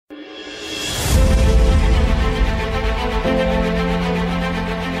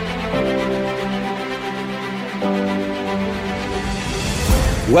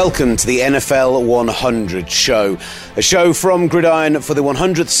Welcome to the NFL 100 show, a show from Gridiron for the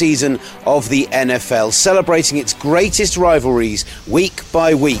 100th season of the NFL, celebrating its greatest rivalries week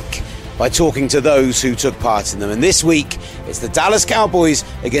by week by talking to those who took part in them. And this week, it's the Dallas Cowboys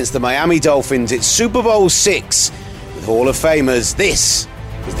against the Miami Dolphins. It's Super Bowl VI with Hall of Famers. This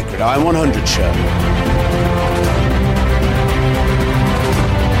is the Gridiron 100 show.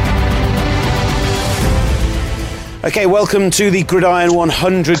 Okay, welcome to the Gridiron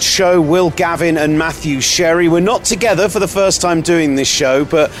 100 show. Will, Gavin and Matthew Sherry. We're not together for the first time doing this show,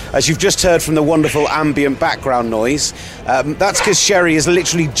 but as you've just heard from the wonderful ambient background noise, that's because Sherry has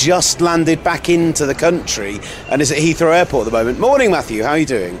literally just landed back into the country and is at Heathrow Airport at the moment. Morning, Matthew. How are you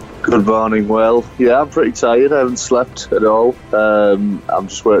doing? Good morning, Will. Yeah, I'm pretty tired. I haven't slept at all. I'm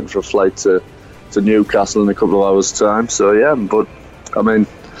just waiting for a flight to Newcastle in a couple of hours' time. So, yeah, but, I mean,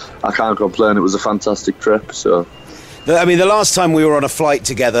 I can't complain. It was a fantastic trip, so... The last time we were on a flight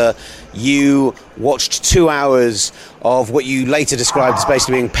together, you watched 2 hours of what you later described as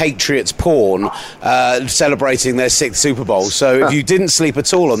basically being Patriots porn, celebrating their 6th Super Bowl. So if you didn't sleep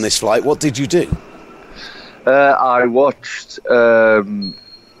at all on this flight, what did you do? I watched a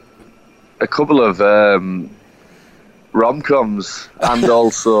couple of rom-coms and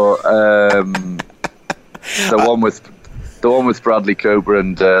also the one with Bradley Cooper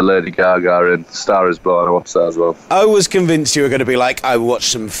and Lady Gaga in Star Is Born. I watched that as well. I was convinced you were going to be like, I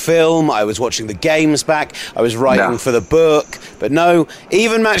watched some film, I was watching the games back, I was writing for the book. But no,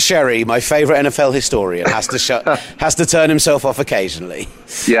 even Matt Sherry, my favourite NFL historian, has to turn himself off occasionally.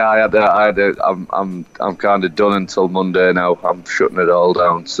 Yeah, I'm kind of done until Monday now. I'm shutting it all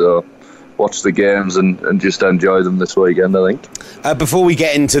down, so... watch the games and just enjoy them this weekend, I think. Before we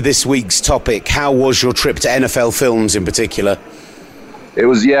get into this week's topic, how was your trip to NFL Films in particular? It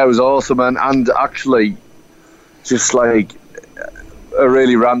was awesome, and actually just like a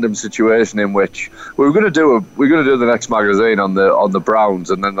really random situation in which we were going to do the next magazine on the Browns,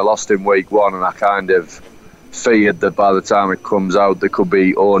 and then they lost in week 1, and I kind of feared that by the time it comes out, they could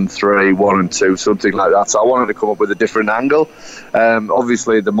be 0-3, 1-2, something like that. So I wanted to come up with a different angle.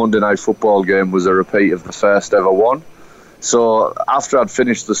 Obviously, the Monday Night Football game was a repeat of the first ever one. So after I'd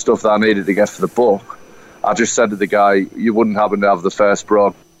finished the stuff that I needed to get for the book, I just said to the guy, you wouldn't happen to have the first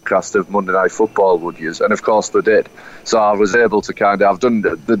broadcast of Monday Night Football, would you? And of course they did. So I was able to I've done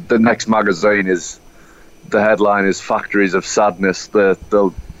the next magazine is, the headline is Factories of Sadness,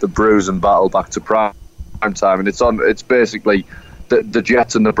 the bruise and battle back to prime time, and it's basically the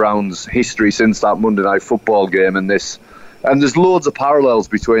Jets and the Browns history since that Monday Night Football game, and there's loads of parallels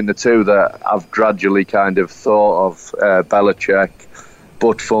between the two that I've gradually kind of thought of. Belichick,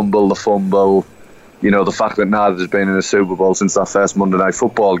 butt fumble, the fumble, the fact that neither's been in a Super Bowl since that first Monday Night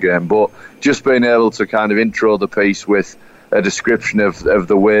Football game, but just being able to kind of intro the piece with a description of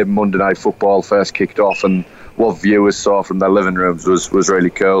the way Monday Night Football first kicked off and what viewers saw from their living rooms was really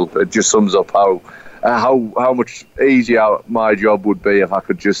cool. It just sums up how much easier my job would be if I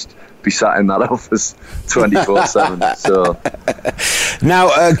could just be sat in that office 24/7. So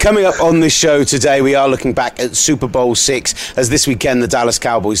now, coming up on this show today, we are looking back at Super Bowl VI, as this weekend the Dallas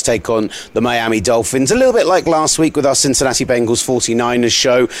Cowboys take on the Miami Dolphins. A little bit like last week with our Cincinnati Bengals 49ers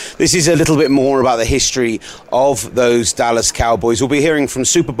show. This is a little bit more about the history of those Dallas Cowboys. We'll be hearing from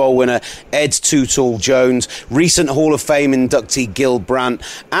Super Bowl winner Ed Too Tall Jones, recent Hall of Fame inductee Gil Brandt,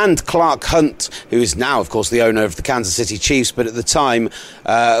 and Clark Hunt, who is now, of course, the owner of the Kansas City Chiefs, but at the time,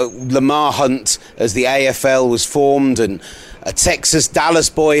 Lamar Hunt, as the AFL was formed, and a Texas Dallas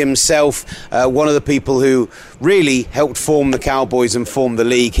boy himself, one of the people who really helped form the Cowboys and form the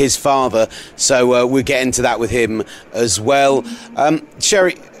league, his father. So we'll get into that with him as well.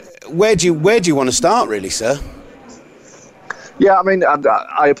 Sherry, where do you want to start, really, sir? Yeah, I mean,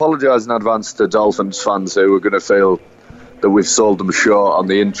 I apologise in advance to Dolphins fans who are going to feel that we've sold them short on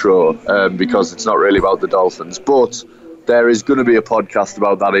the intro because it's not really about the Dolphins, but there is going to be a podcast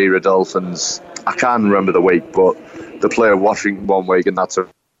about that era Dolphins. I can't remember the week, but they play Washington one week, and that's a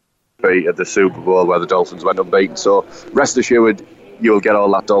beat at the Super Bowl where the Dolphins went unbeaten. So rest assured, you'll get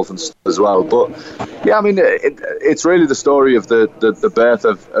all that Dolphins as well. But yeah, I mean, it's really the story of the birth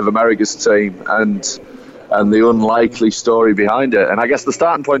of America's team and the unlikely story behind it. And I guess the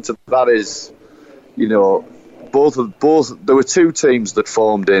starting point of that is, both there were two teams that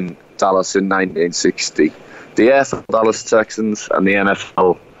formed in Dallas in 1960. The AFL Dallas Texans and the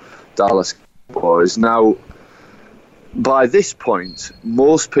NFL Dallas Cowboys. Now, by this point,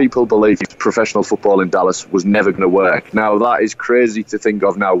 most people believed professional football in Dallas was never going to work. Now, that is crazy to think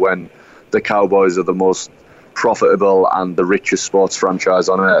of now when the Cowboys are the most profitable and the richest sports franchise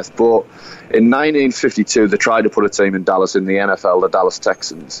on earth. But in 1952, they tried to put a team in Dallas in the NFL, the Dallas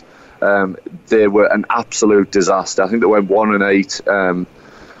Texans. They were an absolute disaster. I think they went 1-8.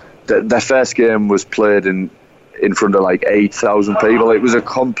 Their first game was played in front of like 8,000 people. It was a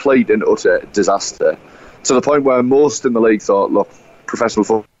complete and utter disaster, to the point where most in the league thought, look, professional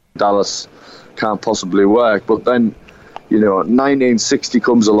football in Dallas can't possibly work. But then, 1960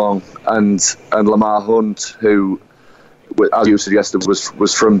 comes along, and Lamar Hunt, who, as you suggested,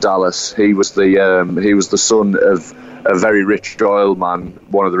 was from Dallas. He was the son of a very rich oil man,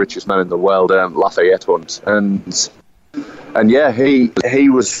 one of the richest men in the world, Lafayette Hunt, and yeah, he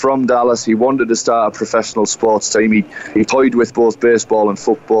was from Dallas. He wanted to start a professional sports team. He toyed with both baseball and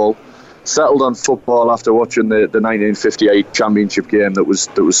football. Settled on football after watching the 1958 championship game that was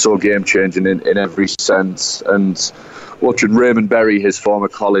so game changing in every sense, and watching Raymond Berry, his former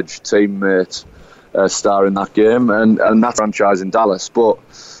college teammate, star in that game, and that franchise in Dallas. But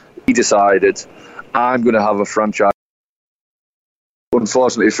he decided, I'm going to have a franchise.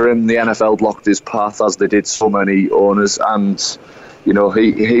 Unfortunately for him, the NFL blocked his path, as they did so many owners, and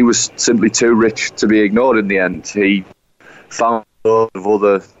he was simply too rich to be ignored in the end. He found a lot of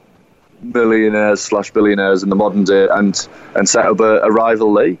other millionaires/billionaires in the modern day and set up a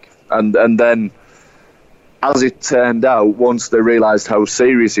rival league. And then, as it turned out, once they realised how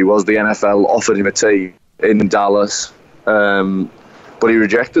serious he was, the NFL offered him a team in Dallas. But he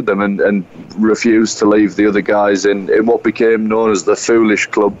rejected them and refused to leave the other guys in what became known as the Foolish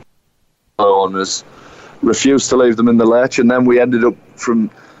Club. Owners refused to leave them in the lurch, and then we ended up, from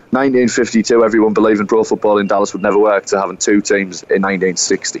 1952, everyone believing pro football in Dallas would never work, to having two teams in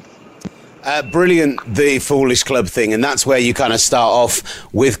 1960. Brilliant, the Foolish Club thing, and that's where you kind of start off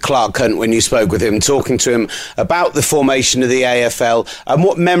with Clark Hunt when you spoke with him, talking to him about the formation of the AFL and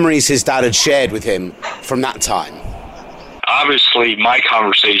what memories his dad had shared with him from that time. Obviously, my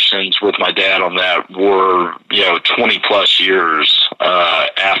conversations with my dad on that were, 20 plus years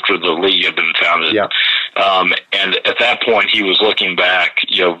after the league had been founded. Yeah. And at that point, he was looking back,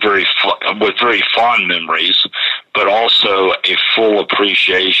 with very fond memories, but also a full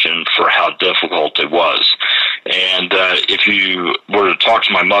appreciation for how difficult it was. And if you were to talk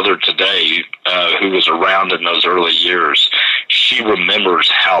to my mother today, who was around in those early years, she remembers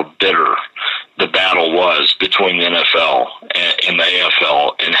how bitter the battle was between the NFL and the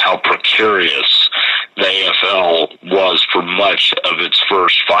AFL, and how precarious the AFL was for much of its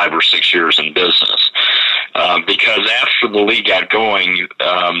first 5 or 6 years in business. Because after the league got going,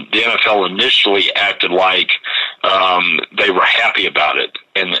 the NFL initially acted like they were happy about it.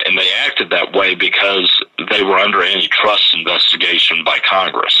 And they acted that way because they were under antitrust investigation by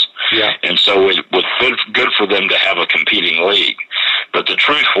Congress. Yeah. And so it was good for them to have a competing league. But the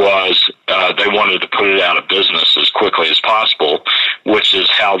truth was, they wanted to put it out of business as quickly as possible, which is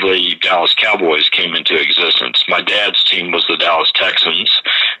how the Dallas Cowboys came into existence. My dad's team was the Dallas Texans.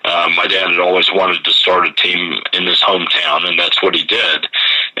 My dad had always wanted to start a team in his hometown, and that's what he did.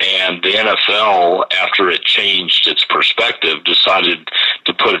 And the NFL, after it changed its perspective, decided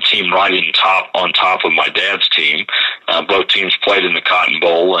to put a team right on top of my dad's team. Both teams played in the Cotton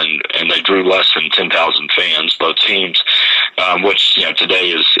Bowl, and they drew less than 10,000 fans, both teams, which today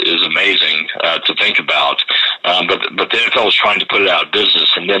is amazing to think about. But the NFL was trying to put it out of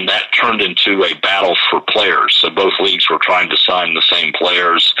business, and then that turned into a battle for players. So both leagues were trying to sign the same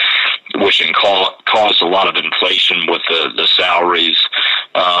players, which caused a lot of inflation with the salaries.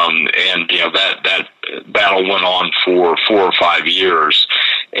 And that battle went on for 4 or 5 years,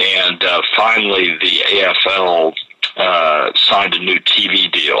 and finally the AFL signed a new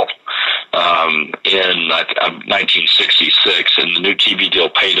TV deal in 1966, and the new TV deal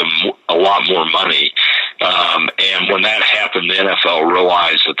paid them a lot more money. And when that happened, the NFL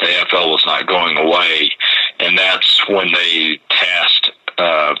realized that the AFL was not going away, and that's when they tasked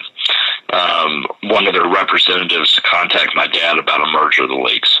one of their representatives to contact my dad about a merger of the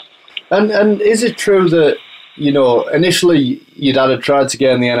leagues. And is it true that, initially your dad had tried to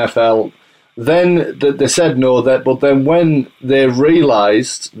get in the NFL, then they said no, but then when they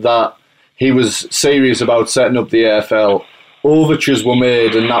realised that he was serious about setting up the AFL, overtures were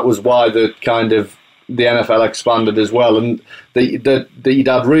made, and that was why the NFL expanded as well, and that your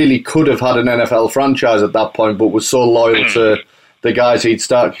dad really could have had an NFL franchise at that point, but was so loyal to the guys he'd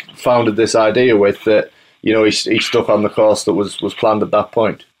founded this idea with that, he stuck on the course that was planned at that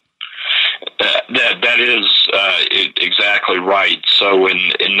point. That is exactly right. So in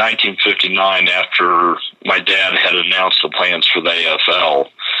 1959, after my dad had announced the plans for the AFL,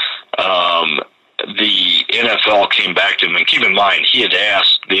 the NFL came back to him, and keep in mind, he had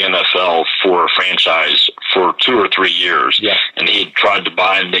asked the NFL for a franchise for 2 or 3 years, and he had tried to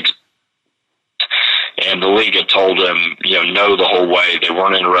buy him. And the league had told him, no the whole way. They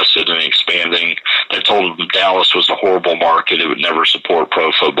weren't interested in expanding. They told him Dallas was a horrible market. It would never support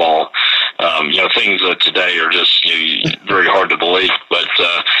pro football. Things that today are just very hard to believe. But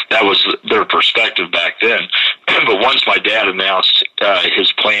that was their perspective back then. But once my dad announced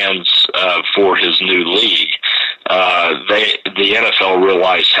his plans for his new league, the NFL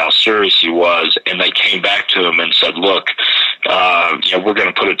realized how serious he was, and they came back to him and said, look, we're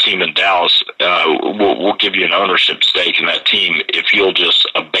going to put a team in Dallas. We'll give you an ownership stake in that team if you'll just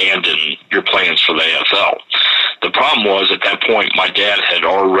abandon your plans for the AFL. The problem was, at that point, my dad had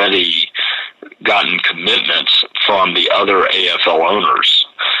already gotten commitments from the other AFL owners,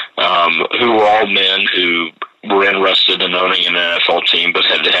 who were all men who were interested in owning an NFL team but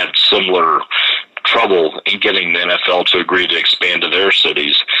had had similar trouble in getting the NFL to agree to expand to their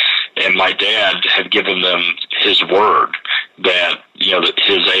cities. And my dad had given them his word that that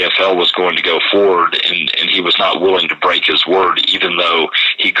his AFL was going to go forward, and he was not willing to break his word, even though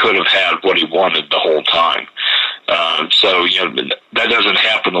he could have had what he wanted the whole time. So that doesn't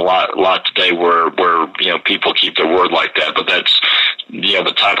happen a lot today, where people keep their word like that. But that's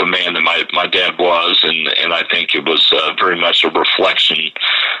the type of man that my dad was, and I think it was very much a reflection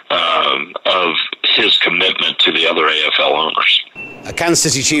of his commitment to the other AFL owners. Kansas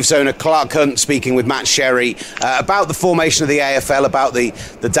City Chiefs owner Clark Hunt speaking with Matt Sherry about the formation of the AFL, about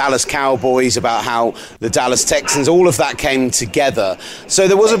the Dallas Cowboys, about how the Dallas Texans, all of that came together. So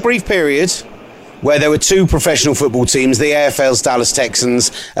there was a brief period where there were two professional football teams, the AFL's Dallas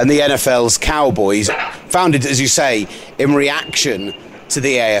Texans and the NFL's Cowboys, founded, as you say, in reaction to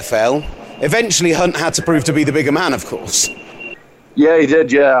the AFL. Eventually, Hunt had to prove to be the bigger man, of course. Yeah, he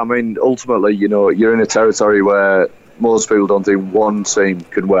did, yeah. I mean, ultimately, you're in a territory where most people don't think one team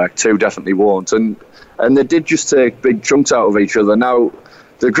can work, two definitely won't. And they did just take big chunks out of each other. Now,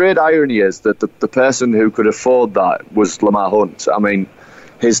 the great irony is that the person who could afford that was Lamar Hunt. I mean,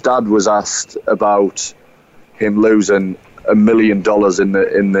 his dad was asked about him losing $1 million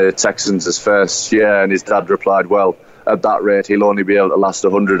in the Texans' first year, and his dad replied, well, at that rate, he'll only be able to last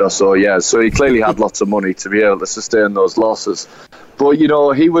 100 or so years. So he clearly had lots of money to be able to sustain those losses. But he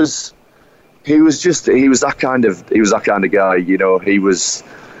was that kind of guy. He was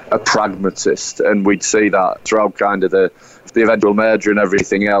a pragmatist, and we'd see that throughout kind of the eventual merger and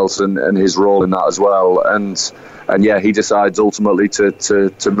everything else, and his role in that as well. And yeah, he decides ultimately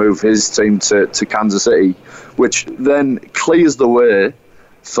to move his team to Kansas City, which then clears the way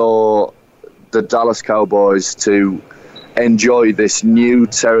for the Dallas Cowboys to enjoy this new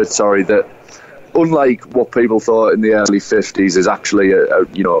territory that, unlike what people thought in the early 50s, is actually a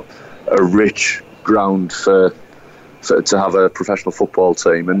rich ground to have a professional football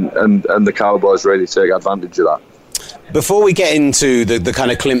team, and the Cowboys really take advantage of that. Before we get into the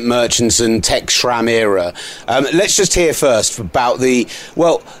kind of Clint Murchison, Tex Schramm era, let's just hear first about the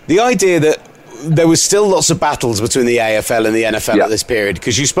idea that there was still lots of battles between the AFL and the NFL at this period,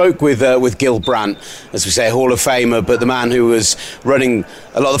 because you spoke with Gil Brandt, as we say, Hall of Famer, but the man who was running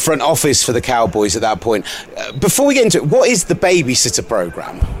a lot of the front office for the Cowboys at that point. Before we get into it, what is the babysitter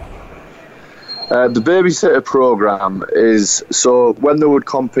program? The babysitter program is, so when they would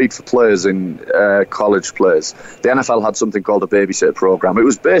compete for players in college players, the NFL had something called a babysitter program. It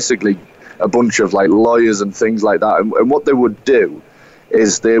was basically a bunch of lawyers and things like that, and what they would do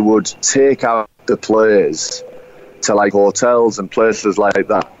is they would take out the players to hotels and places like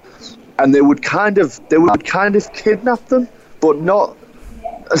that, and they would kind of kidnap them, but not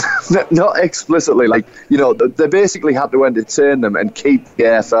explicitly. They basically had to entertain them and keep the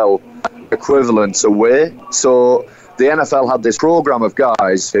AFL equivalents away. So the NFL had this program of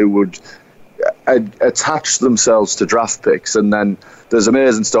guys who would attach themselves to draft picks, and then there's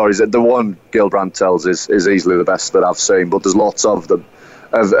amazing stories. The one Gil Brandt tells is easily the best that I've seen, but there's lots of them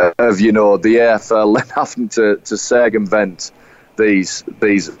of the AFL having to circumvent these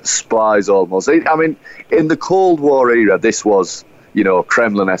spies almost. I mean, in the Cold War era, this was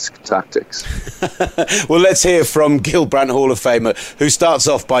Kremlin-esque tactics. Well, let's hear from Gil Brandt, Hall of Famer, who starts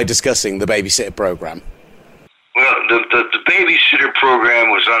off by discussing the babysitter program. Well, the babysitter program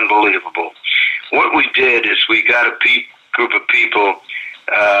was unbelievable. What we did is we got a group of people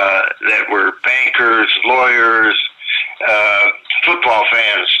that were bankers, lawyers, football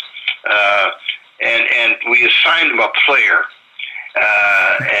fans, and we assigned them a player,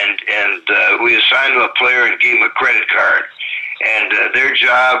 and we assigned them a player and gave them a credit card, and their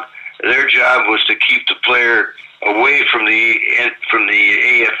job was to keep the player away from the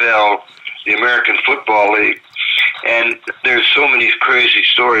AFL, the American Football League. And there's so many crazy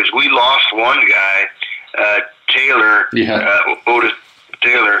stories. We lost one guy Taylor, Otis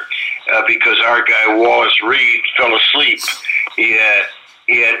Taylor, because our guy Wallace Reed fell asleep. He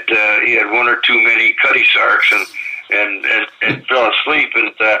had one or too many cutty sarks and fell asleep,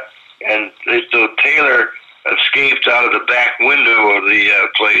 and so Taylor escaped out of the back window of the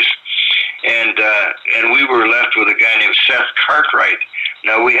place, and we were left with a guy named Seth Cartwright.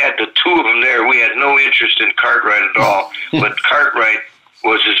 Now, we had the two of them there. We had no interest in Cartwright at all, but Cartwright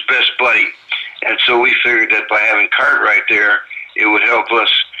was his best buddy. And so we figured that by having Cartwright there, it would help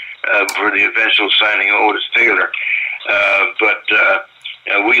us for the eventual signing of Otis Taylor. But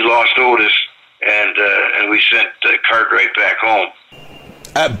we lost Otis, and we sent Cartwright back home.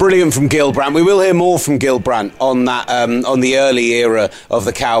 Brilliant from Gilbrandt. We will hear more from Gilbrandt on that, on the early era of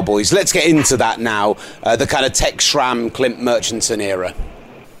the Cowboys. Let's get into that now, the kind of Tex Schramm, Clint Murchison era.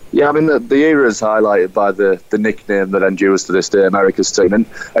 Yeah, I mean, the era is highlighted by the nickname that endures to this day, America's Team. And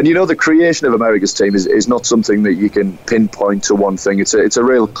you know, the creation of America's Team is not something that you can pinpoint to one thing. It's a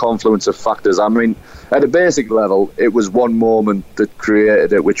real confluence of factors. I mean, at a basic level, it was one moment that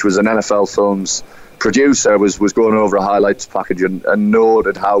created it, which was an NFL Films producer was going over a highlights package and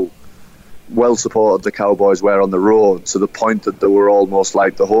noted how well supported the Cowboys were on the road, to the point that they were almost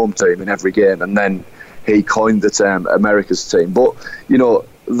like the home team in every game. And then he coined the term America's Team. But, you know,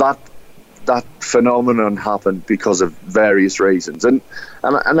 that phenomenon happened because of various reasons, and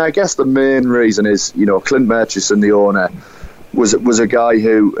I guess the main reason is, you know, Clint Murchison, the owner, was a guy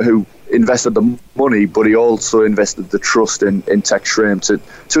who invested the money, but he also invested the trust in Tex Schramm to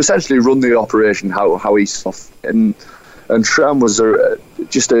essentially run the operation how he saw fit. And Schramm was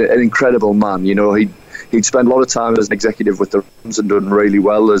just an incredible man. You know, he'd spent a lot of time as an executive with the Rams and done really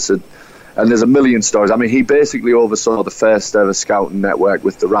well and there's a million stories. I mean, he basically oversaw the first ever scouting network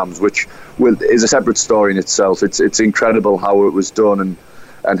with the Rams, which is a separate story in itself. It's incredible how it was done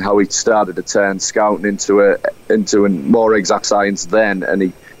and how he started to turn scouting into a more exact science then,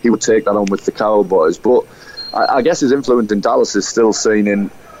 and he would take that on with the Cowboys. But I guess his influence in Dallas is still seen in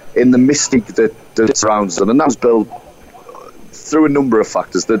the mystique that surrounds them, and that was built through a number of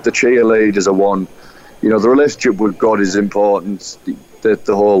factors. The cheerleaders are one. You know, the relationship with God is important.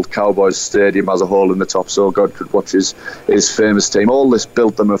 The whole Cowboys stadium as a whole in the top, so God could watch his famous team. All this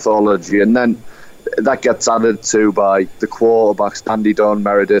built the mythology, and then that gets added to by the quarterbacks. Andy Don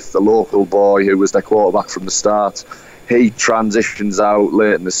Meredith, the local boy who was their quarterback from the start, he transitions out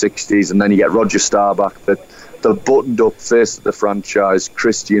late in the 60s, and then you get Roger Staubach, the buttoned-up face of the franchise,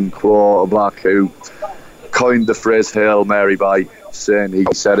 Christian quarterback, who coined the phrase Hail Mary by saying he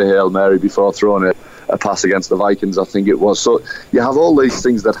said a Hail Mary before throwing a pass against the Vikings, I think it was. So you have all these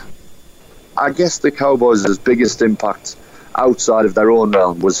things that, I guess, the Cowboys' biggest impact outside of their own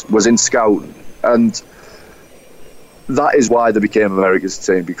realm was in scouting, and that is why they became America's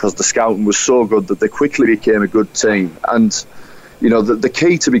Team, because the scouting was so good that they quickly became a good team. And you know, the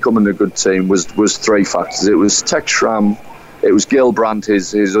key to becoming a good team was three factors. It was Tex Schramm, it was Gilbrandt,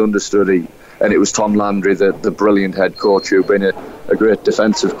 his understudy, and it was Tom Landry, the brilliant head coach who'd been a great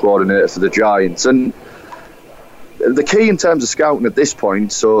defensive coordinator for the Giants. And the key in terms of scouting at this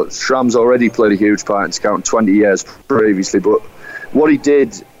point, so Schramm's already played a huge part in scouting 20 years previously, but what he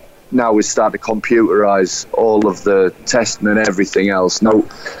did now is start to computerise all of the testing and everything else. Now,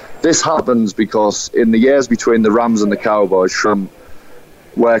 this happens because in the years between the Rams and the Cowboys, Schramm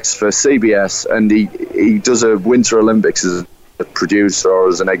works for CBS, and he does a Winter Olympics as a producer or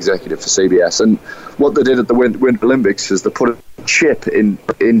as an executive for CBS. And what they did at the Winter Olympics is they put a chip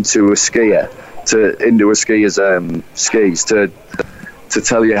into a skier's skis to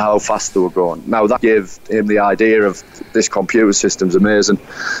tell you how fast they were going. Now, that gave him the idea of this computer system's amazing.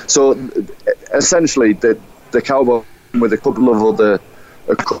 So essentially, the Cowboys, with a couple of other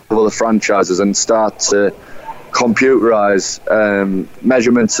franchises, and start to computerize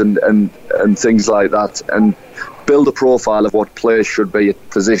measurements and things like that, and build a profile of what players should be at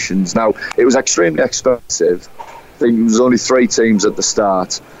positions. Now, it was extremely expensive. I think there was only 3 teams at the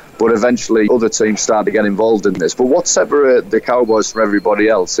start, but eventually other teams started to get involved in this. But what separated the Cowboys from everybody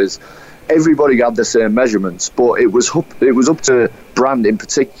else is everybody had the same measurements, but it was up to Brand in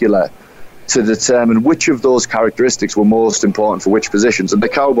particular to determine which of those characteristics were most important for which positions. And the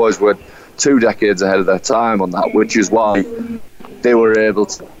Cowboys were 2 decades ahead of their time on that, which is why they were able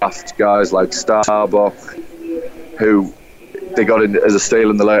to draft guys like Staubach, who they got in as a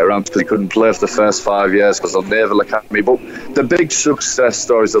steal in the later rounds because he couldn't play for the first 5 years because of Naval Academy. But the big success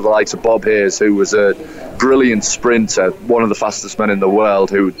stories are the likes of Bob Hayes, who was a brilliant sprinter, one of the fastest men in the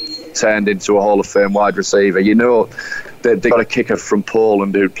world, who turned into a Hall of Fame wide receiver. You know, they got a kicker from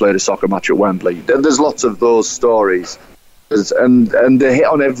Poland who played a soccer match at Wembley. There's lots of those stories. and they hit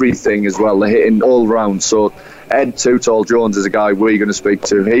on everything as well. They're hitting all round. So Ed Too Tall Jones is a guy we're going to speak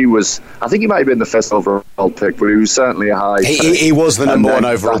to. I think he might have been the first overall pick, but he was certainly a high. He was the number one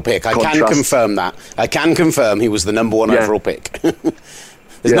overall pick. I can confirm that. I can confirm he was the number one overall pick.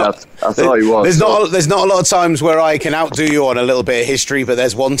 I thought he was. There's not a lot of times where I can outdo you on a little bit of history, but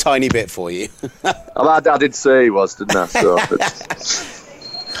there's one tiny bit for you. I did say he was, didn't I? So,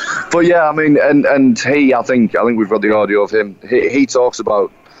 but yeah, I mean, and he, I think we've got the audio of him. He talks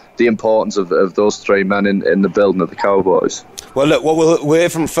about the importance of those three men in the building of the Cowboys. Well, look, what we'll hear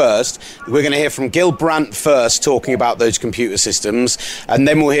from first, we're going to hear from Gil Brandt first, talking about those computer systems, and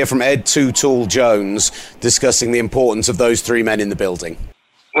then we'll hear from Ed Too Tall Jones discussing the importance of those three men in the building.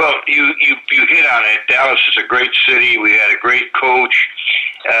 Well, you hit on it. Dallas is a great city. We had a great coach.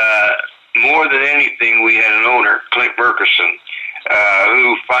 More than anything, we had an owner, Clint Murkison,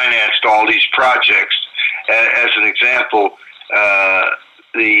 who financed all these projects. As an example,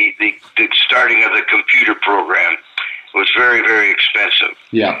 the starting of the computer program was very, very expensive.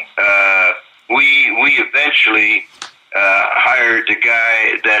 Yeah. We eventually hired the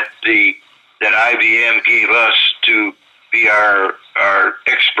guy that IBM gave us to be our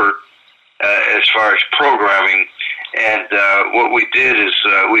expert as far as programming. And what we did is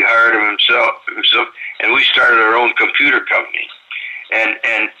we hired him himself, and we started our own computer company.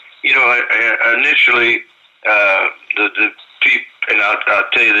 And you know, initially the people, and I'll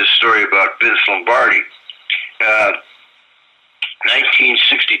tell you this story about Vince Lombardi.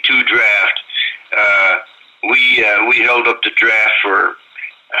 1962 draft. We held up the draft for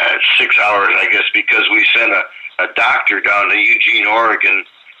 6 hours, I guess, because we sent a doctor down to Eugene, Oregon,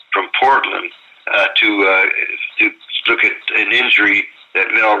 from Portland to look at an injury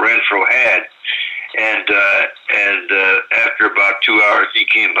that Mel Renfro had. And after about 2 hours, he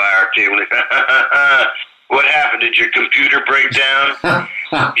came by our table and said, "What happened? Did your computer break down?" He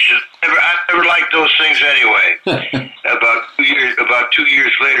said, "I never liked those things anyway." About 2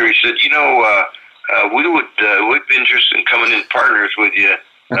 years later, he said, we'd be interested in coming in partners with you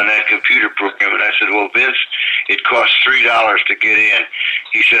on that computer program. And I said, "Well, Vince, it costs $3 to get in."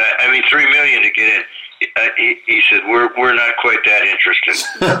 He said, $3 million to get in." He said, "We're not quite that interested."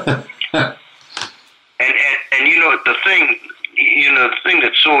 And you know the thing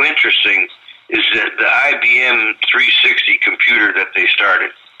that's so interesting is that the IBM 360 computer that we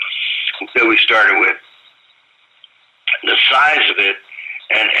started with, the size of it,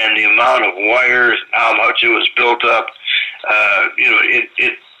 and the amount of wires, how much it was built up,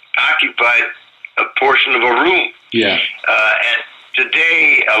 it occupied a portion of a room. Yeah. And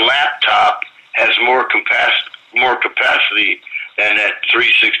today, a laptop has more capacity than that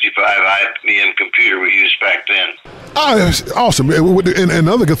 365 IBM computer we used back then. Oh, that's awesome. And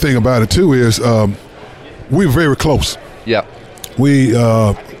another good thing about it, too, is we were very close. Yeah. We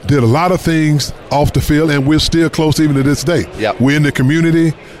did a lot of things off the field, and we're still close even to this day. Yep. We're in the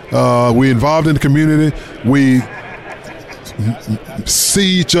community. We're involved in the community. We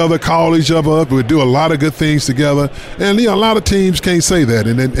see each other, call each other up. We do a lot of good things together. And, a lot of teams can't say that.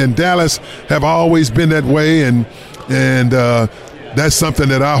 And Dallas have always been that way, and that's something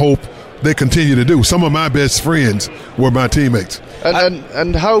that I hope they continue to do. Some of my best friends were my teammates.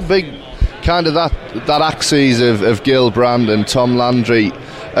 And how big kind of that axis of Gil Brandt and Tom Landry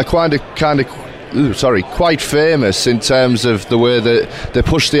are quite famous in terms of the way that they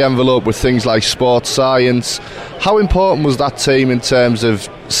push the envelope with things like sports science. How important was that team in terms of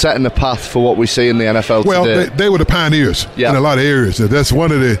setting the path for what we see in the NFL today? Well, they were the pioneers in a lot of areas. That's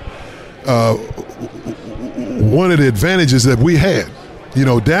one of the advantages that we had.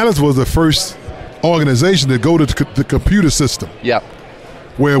 Dallas was the first organization to go to the computer system. Yeah.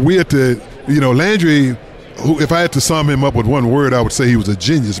 Where we had to, Landry, who, if I had to sum him up with one word, I would say he was a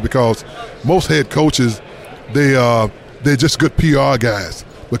genius, because most head coaches, they're just good PR guys.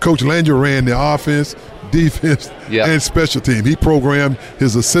 But Coach Landry ran the offense, defense, and special team. He programmed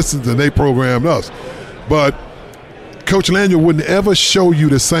his assistants, and they programmed us. But Coach Landry wouldn't ever show you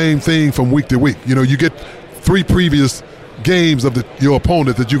the same thing from week to week. You get 3 previous games of your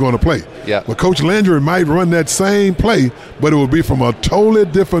opponent that you're going to play. Yeah. But Coach Landry might run that same play, but it would be from a totally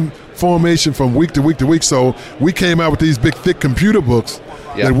different formation from week to week to week. So we came out with these big, thick computer books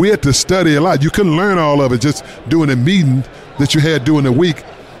that we had to study a lot. You couldn't learn all of it just doing a meeting that you had during the week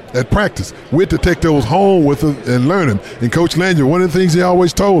at practice. We had to take those home with us and learn them. And Coach Landry, one of the things he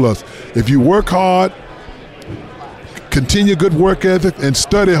always told us, if you work hard, continue good work ethic and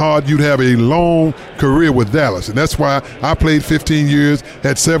study hard, you'd have a long career with Dallas. And that's why I played 15 years,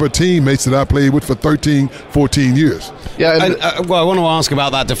 had several teammates that I played with for 13, 14 years. Yeah, and, well, I want to ask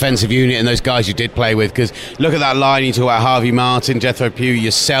about that defensive unit and those guys you did play with, because look at that line. You talk about Harvey Martin, Jethro Pugh,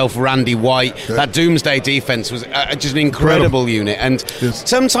 yourself, Randy White. Okay. That Doomsday defense was just an incredible unit, and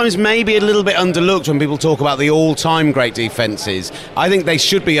sometimes maybe a little bit underlooked when people talk about the all-time great defenses. I think they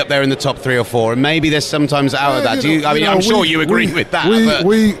should be up there in the top 3 or 4, and maybe there's sometimes out of that. I'm sure you agree with that.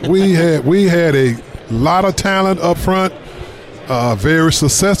 We had a lot of talent up front, very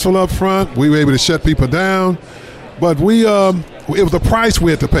successful up front. We were able to shut people down, but it was a price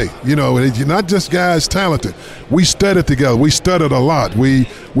we had to pay. You're not just guys talented. We studied together. We studied a lot.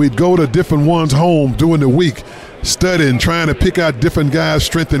 We'd go to different ones' home during the week, studying, trying to pick out different guys'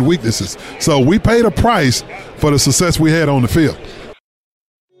 strengths and weaknesses. So we paid a price for the success we had on the field.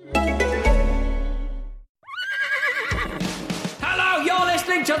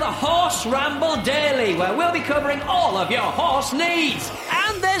 To the Horse Ramble Daily, where we'll be covering all of your horse needs.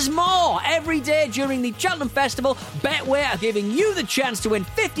 And there's more. Every day during the Cheltenham Festival, Betway are giving you the chance to win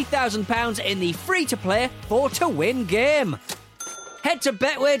 £50,000 in the free-to-play 4-to-win game. Head to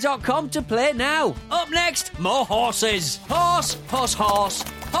betway.com to play now. Up next, more horses. Horse, horse, horse.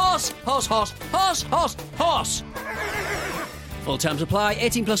 Horse, horse, horse. Horse, horse, horse. Full terms apply.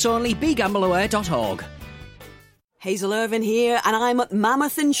 18 plus only. BeGambleAware.org. Hazel Irvin here, and I'm at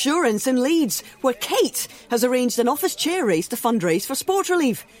Mammoth Insurance in Leeds, where Kate has arranged an office chair race to fundraise for sport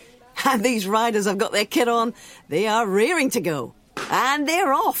relief. And these riders have got their kit on. They are rearing to go. And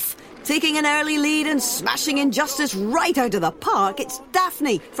they're off. Taking an early lead and smashing injustice right out of the park, it's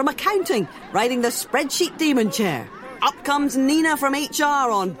Daphne from accounting, riding the spreadsheet demon chair. Up comes Nina from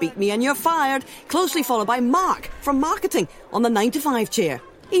HR on Beat Me and You're Fired, closely followed by Mark from marketing on the 9-to-5 chair.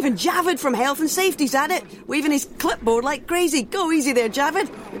 Even Javid from Health and Safety's at it, waving his clipboard like crazy. Go easy there, Javid.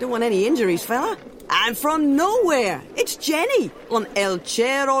 We don't want any injuries, fella. And from nowhere, it's Jenny on El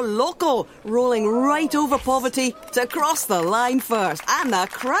Chero Loco, rolling right over poverty to cross the line first. And the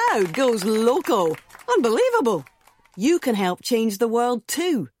crowd goes loco. Unbelievable. You can help change the world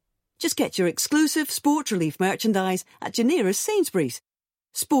too. Just get your exclusive Sport Relief merchandise at your nearest Sainsbury's.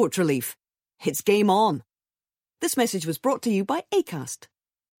 Sport Relief. It's game on. This message was brought to you by Acast.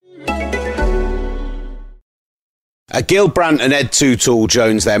 Gil Brandt and Ed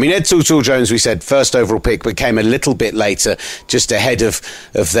Tootle-Jones there. I mean, Ed Tootle-Jones, we said, first overall pick, but came a little bit later, just ahead of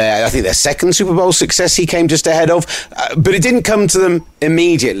their second Super Bowl success he came just ahead of. But it didn't come to them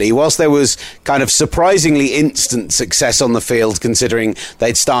immediately, whilst there was kind of surprisingly instant success on the field, considering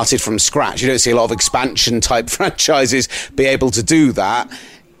they'd started from scratch. You don't see a lot of expansion-type franchises be able to do that.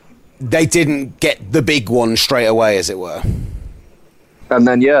 They didn't get the big one straight away, as it were. And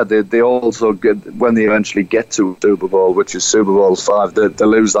then, they also get, when they eventually get to Super Bowl, which is Super Bowl 5, they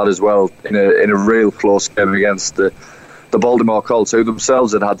lose that as well in a real close game against the Baltimore Colts, who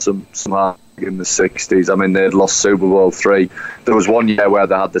themselves had some hard in the 60s. I mean, they had lost Super Bowl 3. There was one year where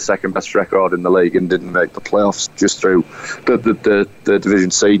they had the second best record in the league and didn't make the playoffs just through the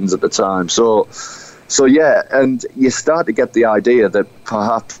division seedings at the time. So and you start to get the idea that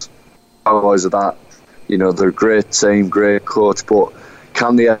perhaps Cowboys are that, they're a great team, great coach, but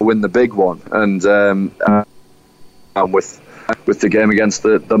can they ever win the big one? And with the game against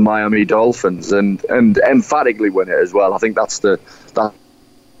the Miami Dolphins and emphatically win it as well. I think it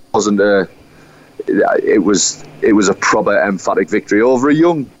was a proper emphatic victory over a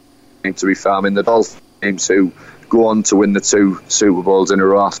young team, to be fair. I mean, the Dolphins teams who go on to win the 2 Super Bowls in a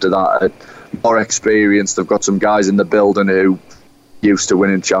row after that are more experienced. They've got some guys in the building who used to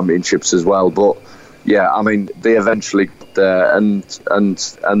winning championships as well, but yeah, I mean, they eventually got there, and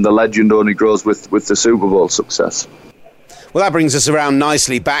the legend only grows with the Super Bowl success. Well, that brings us around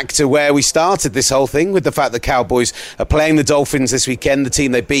nicely back to where we started this whole thing, with the fact that Cowboys are playing the Dolphins this weekend, the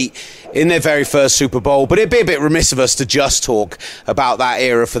team they beat in their very first Super Bowl. But it'd be a bit remiss of us to just talk about that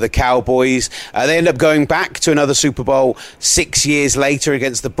era for the Cowboys. They end up going back to another Super Bowl 6 years later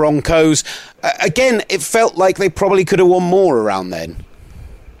against the Broncos. Again, it felt like they probably could have won more around then.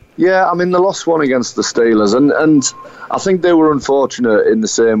 Yeah, I mean, they lost one against the Steelers, and I think they were unfortunate in the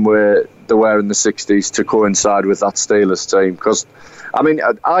same way they were in the 60s to coincide with that Steelers team, because, I mean,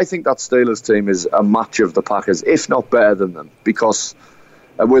 I think that Steelers team is a match of the Packers, if not better than them, because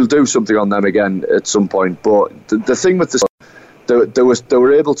we'll do something on them again at some point, but the thing with this, they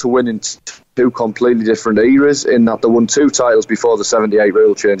were able to win in 2 completely different eras, in that they won 2 titles before the 78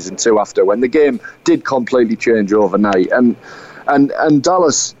 rule changes and 2 after, when the game did completely change overnight, and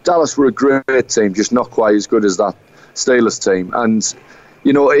Dallas were a great team, just not quite as good as that Steelers team. And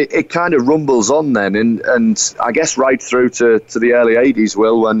it kind of rumbles on then, and I guess right through to the early 80s,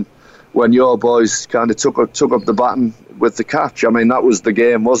 Will, when your boys kind of took up the baton with the catch. I mean, that was the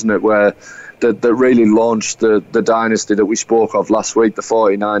game, wasn't it, where that really launched the dynasty that we spoke of last week. The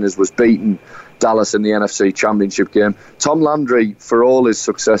 49ers was beating Dallas in the NFC Championship game. Tom Landry, for all his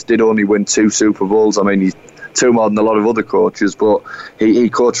success, did only win 2 Super Bowls. I mean, he's 2 more than a lot of other coaches, but he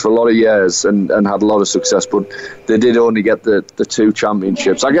coached for a lot of years and had a lot of success, but they did only get the 2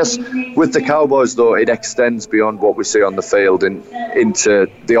 championships. I guess with the Cowboys, though, it extends beyond what we see on the field and into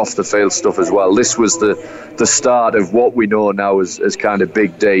the off-the-field stuff as well. This was the start of what we know now as kind of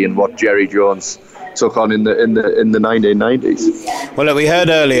Big D and what Jerry Jones took on in the 1990s. Well, look, we heard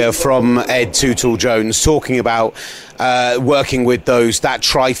earlier from Ed Tootle-Jones talking about working with that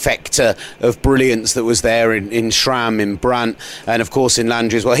trifecta of brilliance that was there in Schramm, in Brandt, and of course in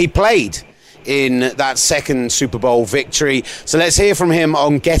Landry as well. He played in that second Super Bowl victory. So let's hear from him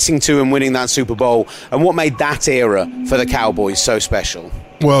on getting to and winning that Super Bowl and what made that era for the Cowboys so special.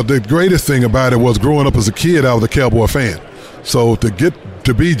 Well, the greatest thing about it was growing up as a kid, I was a Cowboy fan. So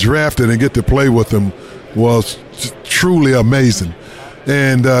to be drafted and get to play with them was truly amazing.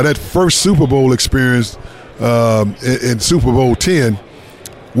 And that first Super Bowl experience in Super Bowl 10,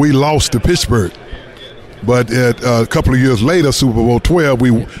 we lost to Pittsburgh. But a couple of years later, Super Bowl 12,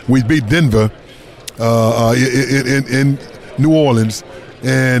 we beat Denver in New Orleans.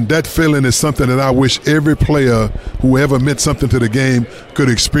 And that feeling is something that I wish every player who ever meant something to the game could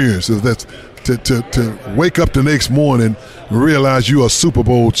experience. That's to wake up the next morning and realize you are Super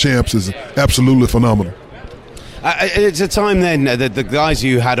Bowl champs is absolutely phenomenal. It's a time then that the guys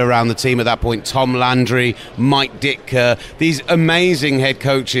you had around the team at that point, Tom Landry, Mike Ditka, these amazing head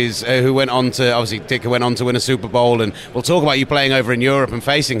coaches who went on to, obviously Ditka went on to win a Super Bowl, and we'll talk about you playing over in Europe and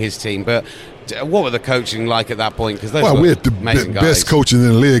facing his team, but what were the coaching like at that point? Because we had the best coaching in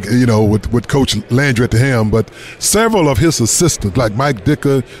the league, with Coach Landry at the helm, but several of his assistants, like Mike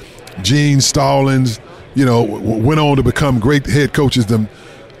Ditka, Gene Stallings, went on to become great head coaches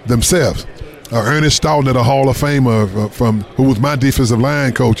themselves. Ernest Stallings, a Hall of Famer who was my defensive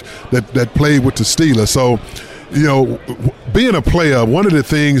line coach that played with the Steelers. So, being a player, one of the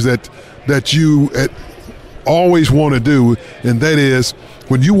things that you always want to do, and that is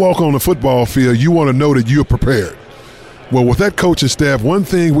when you walk on the football field, you want to know that you're prepared. Well, with that coaching staff, one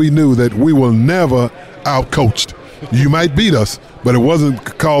thing we knew that we were never out-coached. You might beat us, but it wasn't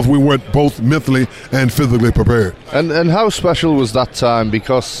because we weren't both mentally and physically prepared. And how special was that time?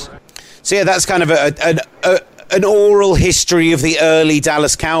 Because... So yeah, that's kind of an oral history of the early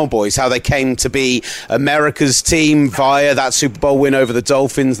Dallas Cowboys, how they came to be America's team via that Super Bowl win over the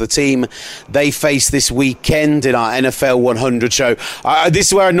Dolphins, the team they face this weekend in our NFL 100 show. This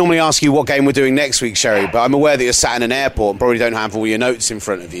is where I normally ask you what game we're doing next week, Sherry, but I'm aware that you're sat in an airport and probably don't have all your notes in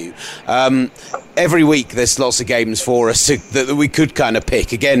front of you. Every week there's lots of games for us that we could kind of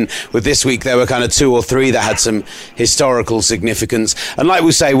pick. Again, with this week there were kind of 2 or 3 that had some historical significance. And like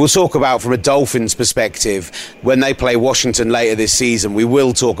we say, we'll talk about from a Dolphins perspective, when they play Washington later this season, we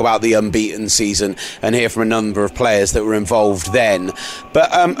will talk about the unbeaten season and hear from a number of players that were involved then. But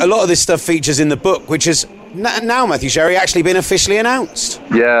a lot of this stuff features in the book, which has now, Matthew Sherry, actually been officially announced.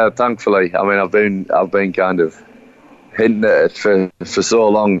 Yeah, thankfully. I mean, I've been kind of hinting at it for so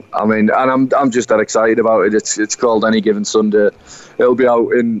long. I mean, and I'm just that excited about it. It's called Any Given Sunday. It'll be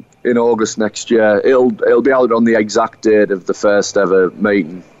out in August next year. It'll be out on the exact date of the first ever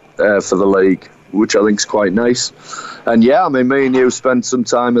meeting for the league, which I think is quite nice. And yeah, I mean, me and you spent some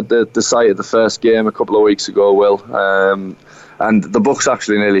time at the site of the first game a couple of weeks ago, Will. And the book's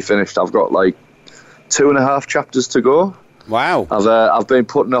actually nearly finished. I've got like 2.5 chapters to go. Wow. I've been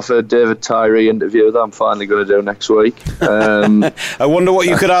putting off a David Tyree interview that I'm finally going to do next week. I wonder what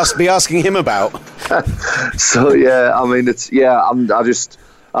you could be asking him about. So yeah, I mean,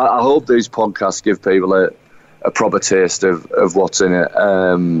 I hope these podcasts give people a proper taste of what's in it.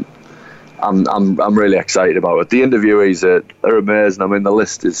 I'm really excited about it. The interviewees are amazing. I mean, the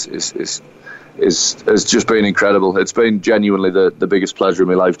list has just been incredible. It's been genuinely the biggest pleasure in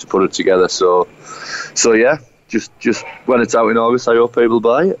my life to put it together. So yeah. Just when it's out in August, I hope people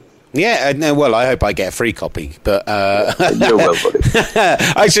buy it. Yeah, no, well, I hope I get a free copy, but you're well, buddy.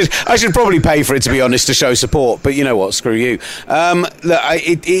 I should probably pay for it, to be honest, to show support. But you know what? Screw you. Look,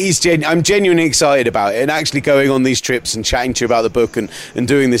 I'm genuinely excited about it, and actually going on these trips and chatting to you about the book and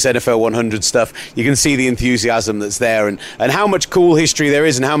doing this NFL 100 stuff. You can see the enthusiasm that's there, and how much cool history there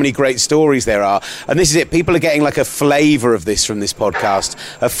is, and how many great stories there are. And this is it. People are getting like a flavour of this from this podcast,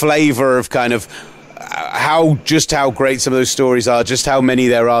 a flavour of kind of how great some of those stories are, just how many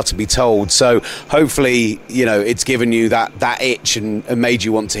there are to be told. So hopefully, it's given you that itch and made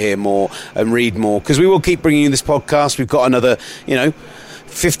you want to hear more and read more, because we will keep bringing you this podcast. We've got another,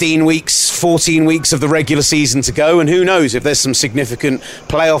 15 weeks, 14 weeks of the regular season to go, and who knows, if there's some significant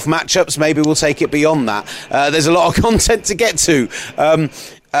playoff matchups, maybe we'll take it beyond that. There's a lot of content to get to.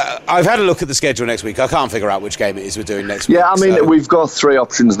 I've had a look at the schedule next week. I can't figure out which game it is we're doing next week. Yeah, I mean, we've got 3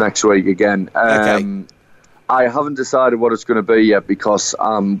 options next week again. Okay. I haven't decided what it's going to be yet, because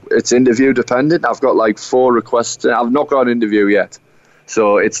it's interview dependent. I've got like 4 requests. I've not got an interview yet.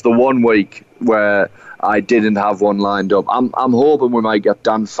 So it's the 1 week where I didn't have one lined up. I'm hoping we might get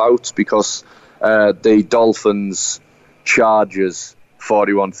Dan Fouts, because the Dolphins Chargers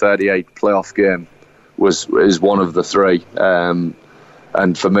 41-38 playoff game is one of the 3,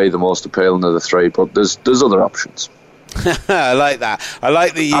 and for me the most appealing of the 3. But there's other options. I like that. I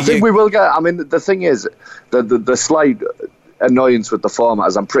think we will get. I mean, the thing is, the slight annoyance with the format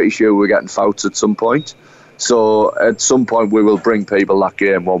is I'm pretty sure we're getting Fouts at some point. So at some point we will bring people that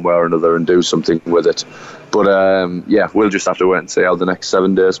game one way or another and do something with it. But we'll just have to wait and see how the next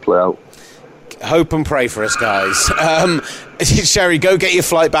 7 days play out. Hope and pray for us, guys. Sherry, go get your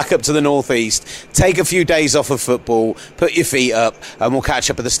flight back up to the northeast. Take a few days off of football. Put your feet up, and we'll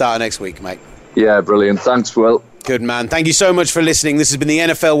catch up at the start of next week, mate. Yeah, brilliant. Thanks, Will. Good man. Thank you so much for listening. This has been the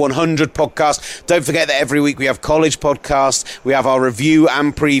NFL 100 podcast. Don't forget that every week we have college podcasts. We have our review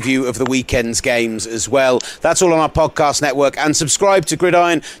and preview of the weekend's games as well. That's all on our podcast network. And subscribe to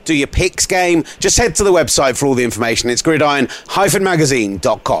Gridiron. Do your picks game. Just head to the website for all the information. It's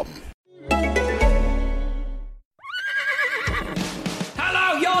gridiron-magazine.com.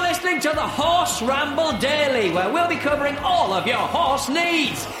 To the Horse Ramble Daily, where we'll be covering all of your horse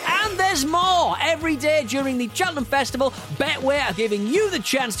needs. And there's more. Every day during the Cheltenham Festival, Betway are giving you the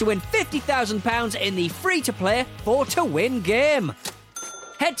chance to win £50,000 in the free-to-play 4-to-win game.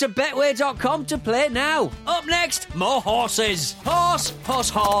 Head to betway.com to play now. Up next, more horses. Horse, horse,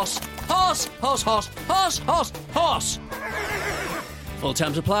 horse. Horse, horse, horse. Horse, horse, horse. Full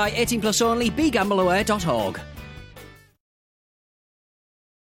terms apply. 18 plus only. BeGambleAware.org.